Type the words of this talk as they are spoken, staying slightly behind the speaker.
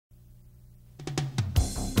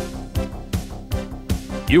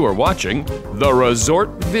You are watching The Resort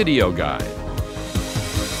Video Guide.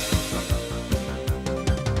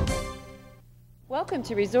 Welcome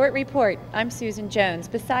to Resort Report. I'm Susan Jones.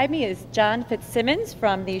 Beside me is John Fitzsimmons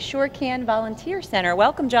from the Shore-Can Volunteer Center.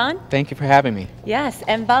 Welcome, John. Thank you for having me. Yes,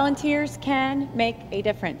 and volunteers can make a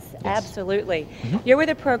difference. Yes. Absolutely. You're with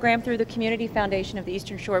a program through the Community Foundation of the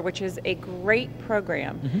Eastern Shore, which is a great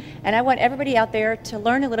program. And I want everybody out there to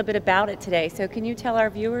learn a little bit about it today. So can you tell our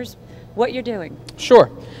viewers what you're doing?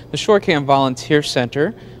 Sure. The Shore-Can Volunteer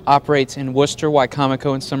Center operates in Worcester,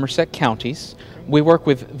 Wicomico, and Somerset counties. We work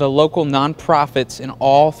with the local nonprofits in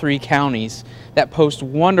all three counties that post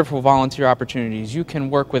wonderful volunteer opportunities. You can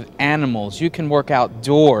work with animals, you can work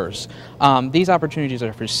outdoors. These opportunities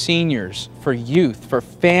are for seniors, for youth, for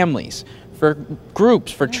families, for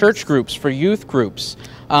groups, for church groups, for youth groups.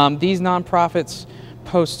 These nonprofits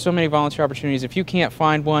post so many volunteer opportunities. If you can't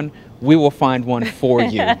find one, we will find one for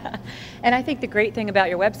you. And I think the great thing about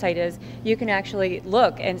your website is you can actually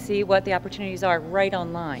look and see what the opportunities are right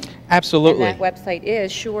online. Absolutely. And that website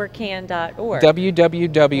is shorecan.org.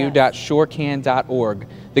 www.shorecan.org.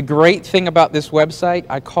 The great thing about this website,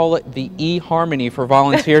 I call it the eHarmony for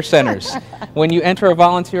volunteer centers. When you enter a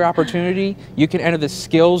volunteer opportunity, you can enter the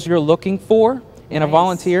skills you're looking for in a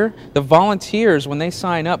volunteer. The volunteers, when they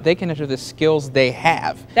sign up, they can enter the skills they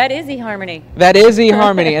have. That is eHarmony. That is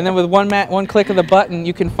eHarmony. And then with one click of the button,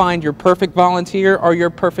 you can find your perfect volunteer or your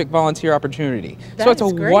perfect volunteer opportunity. So it's a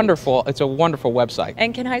wonderful website.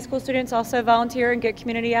 And can high school students also volunteer and get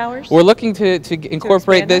community hours? We're looking to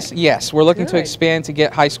incorporate this. That? Yes, we're looking to expand to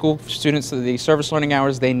get high school students the service learning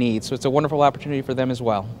hours they need. So it's a wonderful opportunity for them as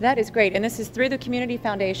well. That is great. And this is through the Community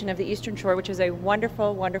Foundation of the Eastern Shore, which is a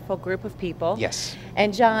wonderful, wonderful group of people. Yes.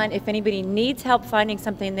 And John, if anybody needs help finding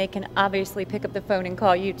something, they can obviously pick up the phone and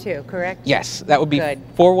call you too, correct? Yes, that would be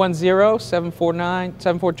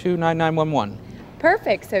 410-742-9911.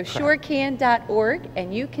 Perfect. So shorecan.org,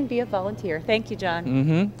 and you can be a volunteer. Thank you,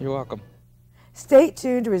 John. You're welcome. Stay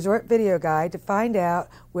tuned to Resort Video Guide to find out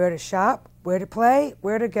where to shop, where to play,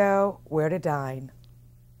 where to go, where to dine.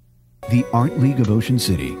 The Art League of Ocean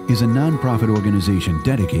City is a nonprofit organization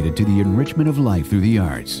dedicated to the enrichment of life through the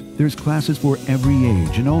arts. There's classes for every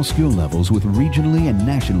age and all skill levels with regionally and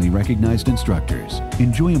nationally recognized instructors.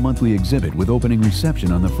 Enjoy a monthly exhibit with opening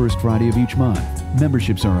reception on the first Friday of each month.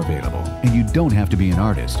 Memberships are available, and you don't have to be an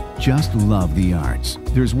artist. Just love the arts.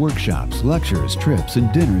 There's workshops, lectures, trips,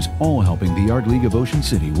 and dinners, all helping the Art League of Ocean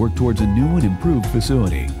City work towards a new and improved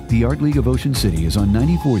facility. The Art League of Ocean City is on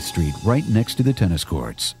 94th Street, right next to the tennis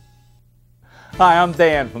courts. Hi, I'm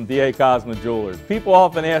Dan from D.A. Cosma Jewelers. People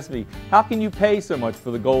often ask me, how can you pay so much for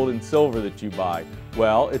the gold and silver that you buy?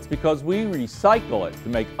 Well, it's because we recycle it to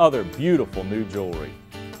make other beautiful new jewelry.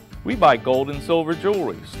 We buy gold and silver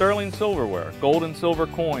jewelry, sterling silverware, gold and silver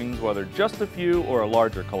coins, whether just a few or a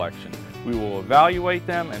larger collection. We will evaluate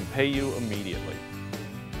them and pay you immediately.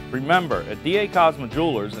 Remember, at D.A. Cosma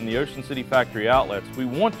Jewelers and the Ocean City Factory Outlets, we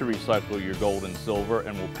want to recycle your gold and silver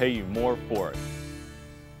and will pay you more for it.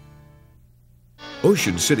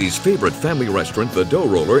 Ocean City's favorite family restaurant, The Dough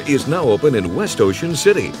Roller, is now open in West Ocean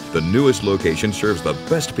City. The newest location serves the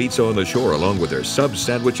best pizza on the shore along with their subs,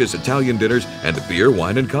 sandwiches, Italian dinners, and beer,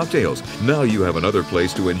 wine, and cocktails. Now you have another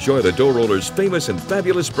place to enjoy The Dough Roller's famous and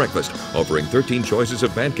fabulous breakfast, offering 13 choices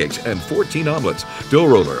of pancakes and 14 omelets. Dough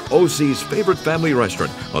Roller, OC's favorite family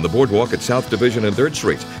restaurant, on the boardwalk at South Division and 3rd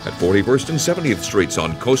Streets, at 41st and 70th Streets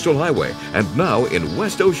on Coastal Highway, and now in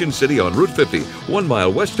West Ocean City on Route 50, 1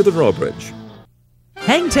 mile west of the drawbridge.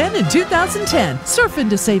 Hang 10 in 2010. Surf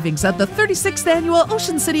into savings at the 36th Annual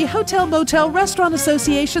Ocean City Hotel Motel Restaurant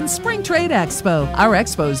Association Spring Trade Expo. Our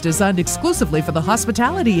expo is designed exclusively for the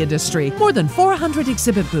hospitality industry. More than 400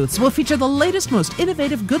 exhibit booths will feature the latest, most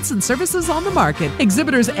innovative goods and services on the market.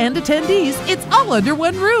 Exhibitors and attendees, it's all under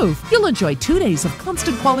one roof. You'll enjoy 2 days of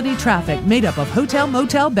constant quality traffic made up of hotel,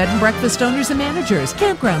 motel, bed and breakfast owners and managers,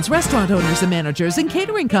 campgrounds, restaurant owners and managers, and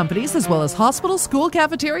catering companies, as well as hospitals, school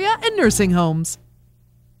cafeteria, and nursing homes.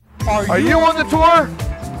 Are you on the tour?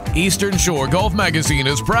 Eastern Shore Golf Magazine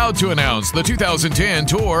is proud to announce the 2010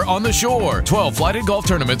 Tour on the Shore. 12 flighted golf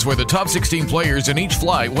tournaments where the top 16 players in each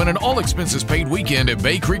flight win an all-expenses-paid weekend at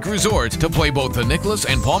Bay Creek Resort to play both the Nicholas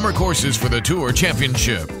and Palmer courses for the Tour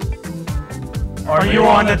Championship. Are you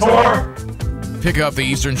on the tour? Pick up the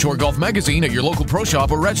Eastern Shore Golf Magazine at your local pro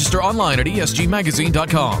shop or register online at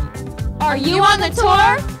esgmagazine.com. Are you on the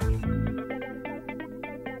tour?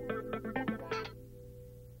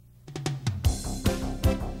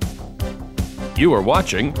 You are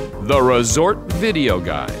watching The Resort Video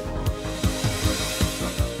Guide.